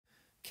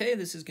Okay,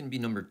 this is going to be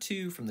number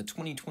 2 from the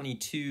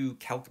 2022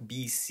 Calc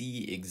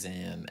BC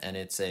exam, and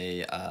it's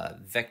a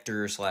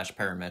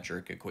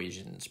vector/parametric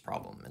equations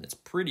problem, and it's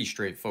pretty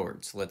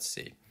straightforward, so let's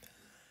see.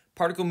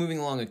 Particle moving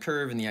along a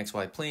curve in the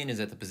xy plane is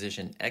at the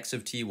position x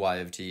of t, y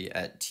of t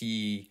at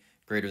t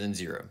greater than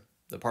 0.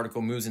 The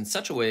particle moves in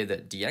such a way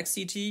that dx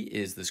dt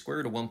is the square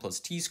root of 1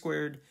 plus t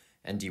squared,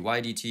 and dy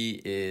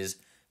dt is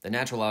the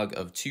natural log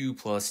of 2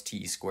 plus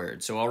t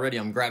squared. So already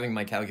I'm grabbing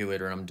my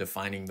calculator and I'm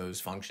defining those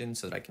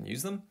functions so that I can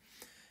use them.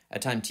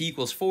 At time t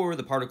equals 4,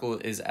 the particle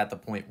is at the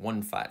point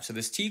 1, 5. So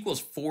this t equals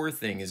 4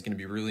 thing is going to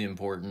be really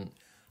important.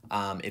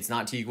 It's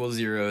not t equals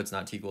 0, it's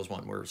not t equals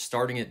 1. We're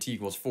starting at t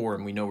equals 4,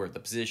 and we know we're at the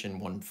position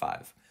 1,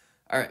 5.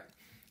 All right,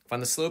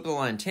 find the slope of the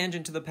line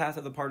tangent to the path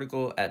of the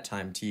particle at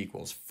time t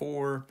equals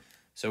 4.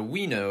 So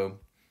we know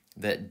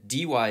that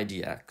dy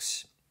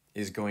dx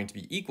is going to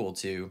be equal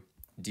to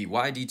dy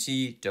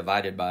dt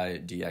divided by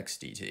dx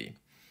dt.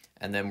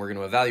 And then we're going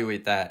to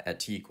evaluate that at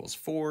t equals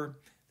 4.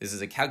 This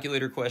is a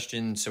calculator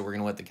question, so we're going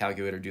to let the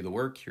calculator do the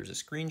work. Here's a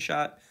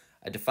screenshot.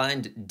 I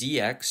defined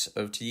dx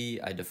of t,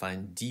 I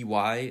defined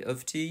dy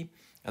of t,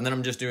 and then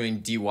I'm just doing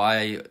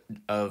dy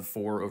of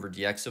 4 over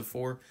dx of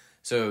 4.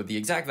 So the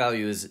exact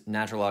value is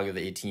natural log of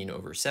 18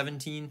 over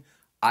 17.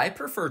 I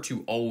prefer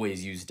to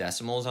always use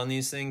decimals on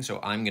these things,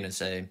 so I'm going to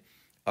say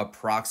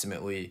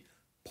approximately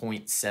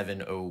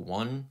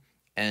 0.701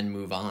 and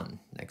move on.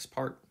 Next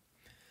part.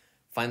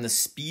 Find the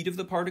speed of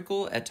the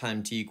particle at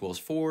time t equals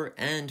 4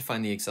 and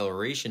find the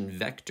acceleration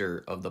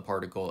vector of the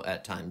particle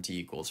at time t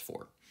equals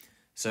 4.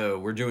 So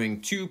we're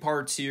doing 2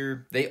 parts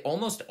here. They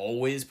almost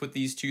always put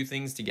these 2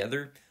 things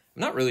together.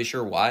 I'm not really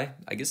sure why.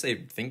 I guess they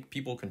think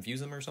people confuse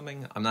them or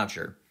something. I'm not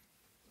sure.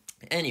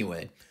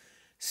 Anyway,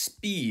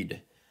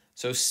 speed.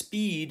 So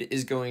speed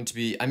is going to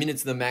be,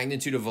 it's the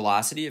magnitude of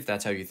velocity if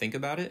that's how you think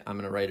about it. I'm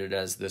going to write it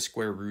as the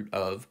square root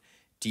of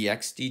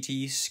dx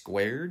dt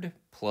squared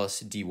plus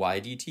dy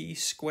dt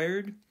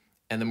squared,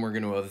 and then we're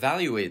going to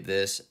evaluate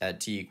this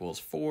at t equals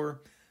 4.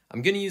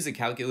 I'm going to use the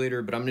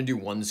calculator, but I'm going to do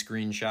one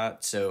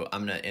screenshot, so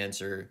I'm going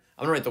to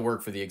write the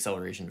work for the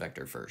acceleration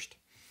vector first.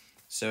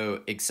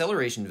 So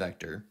acceleration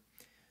vector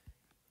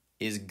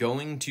is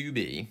going to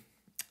be,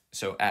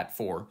 so at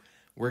 4,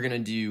 we're going to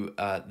do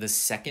the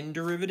second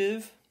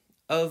derivative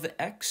of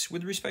x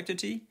with respect to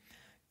t,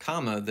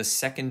 comma, the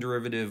second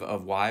derivative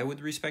of y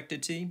with respect to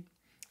t,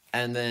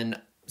 and then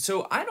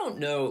so I don't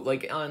know,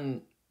 like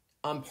on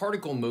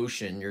particle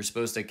motion, you're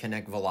supposed to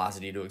connect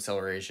velocity to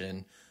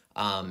acceleration,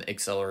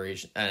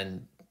 acceleration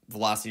and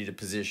velocity to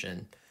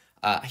position.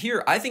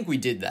 Here, I think we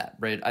did that,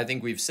 right? I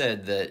think we've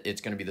said that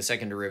it's going to be the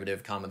second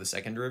derivative, comma, the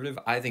second derivative.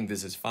 I think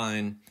this is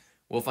fine.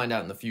 We'll find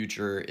out in the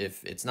future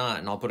if it's not,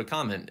 and I'll put a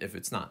comment if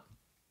it's not.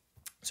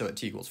 So at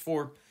t equals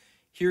 4,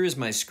 here is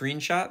my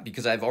screenshot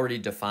because I've already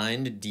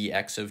defined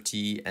dx of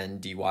t and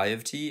dy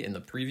of t in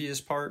the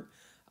previous part.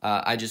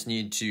 I just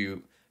need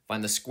to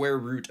find the square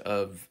root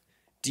of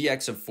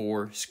dx of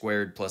 4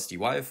 squared plus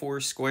dy of 4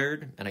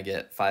 squared, and I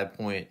get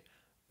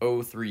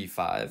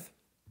 5.035.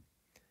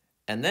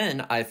 And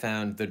then I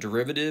found the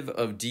derivative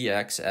of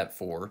dx at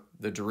 4,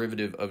 the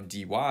derivative of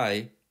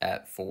dy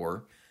at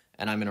 4,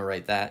 and I'm going to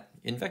write that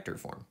in vector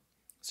form.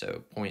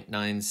 So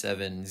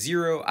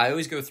 0.970, I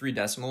always go 3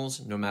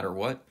 decimals no matter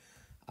what,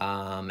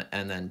 and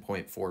then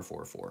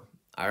 0.444.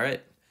 All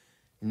right,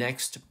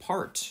 next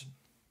part.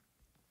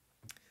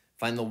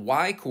 Find the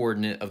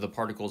y-coordinate of the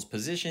particle's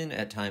position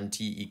at time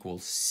t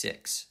equals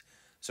 6.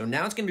 So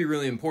now it's going to be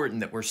really important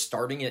that we're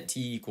starting at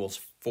t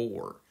equals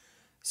 4.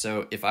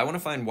 So if I want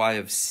to find y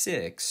of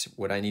 6,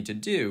 what I need to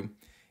do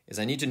is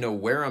I need to know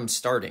where I'm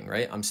starting,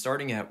 right? I'm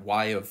starting at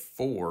y of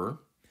 4,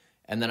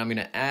 and then I'm going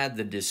to add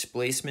the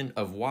displacement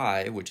of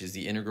y, which is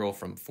the integral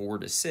from 4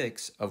 to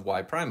 6 of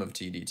y prime of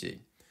t dt.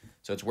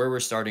 So it's where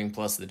we're starting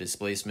plus the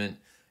displacement.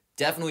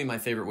 Definitely my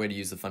favorite way to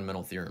use the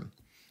fundamental theorem.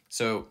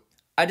 So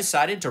I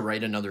decided to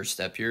write another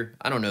step here.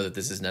 I don't know that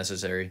this is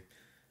necessary.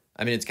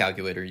 It's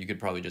calculator. You could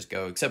probably just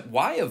go. Except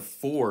y of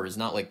 4 is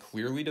not like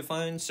clearly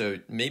defined, so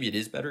maybe it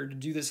is better to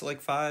do this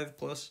like 5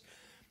 plus.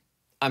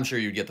 I'm sure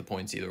you'd get the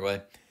points either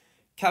way.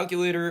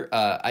 Calculator,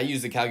 I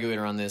used the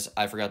calculator on this.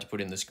 I forgot to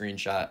put in the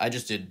screenshot. I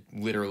just did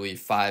literally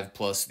 5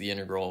 plus the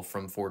integral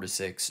from 4 to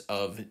 6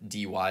 of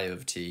dy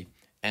of t,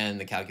 and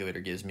the calculator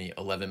gives me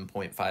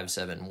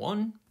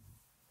 11.571.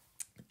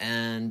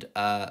 And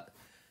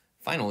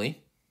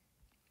finally,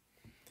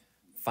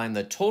 find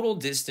the total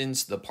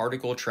distance the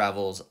particle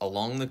travels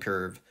along the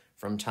curve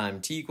from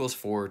time t equals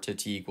 4 to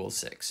t equals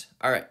 6.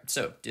 All right,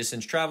 so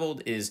distance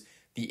traveled is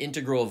the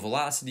integral of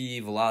velocity.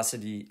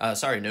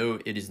 No,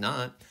 it is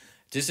not.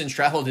 Distance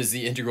traveled is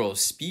the integral of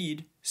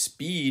speed.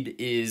 Speed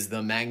is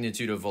the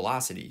magnitude of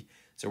velocity.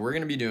 So we're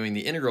going to be doing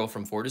the integral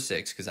from 4 to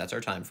 6, because that's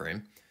our time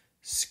frame,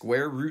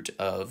 square root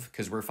of,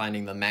 because we're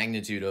finding the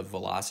magnitude of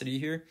velocity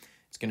here,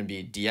 it's going to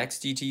be dx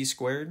dt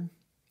squared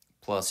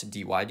plus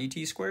dy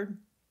dt squared.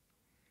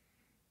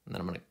 And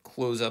then I'm going to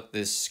close up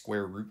this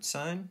square root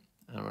sign,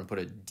 and I'm going to put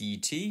a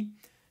dt.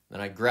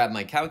 Then I grab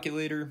my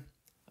calculator,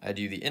 I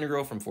do the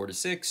integral from 4 to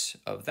 6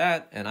 of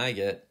that, and I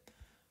get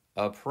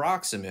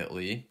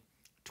approximately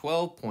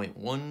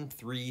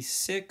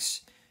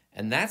 12.136,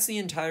 and that's the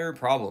entire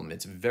problem.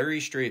 It's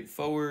very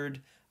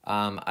straightforward.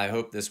 I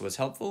hope this was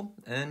helpful,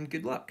 and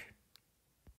good luck.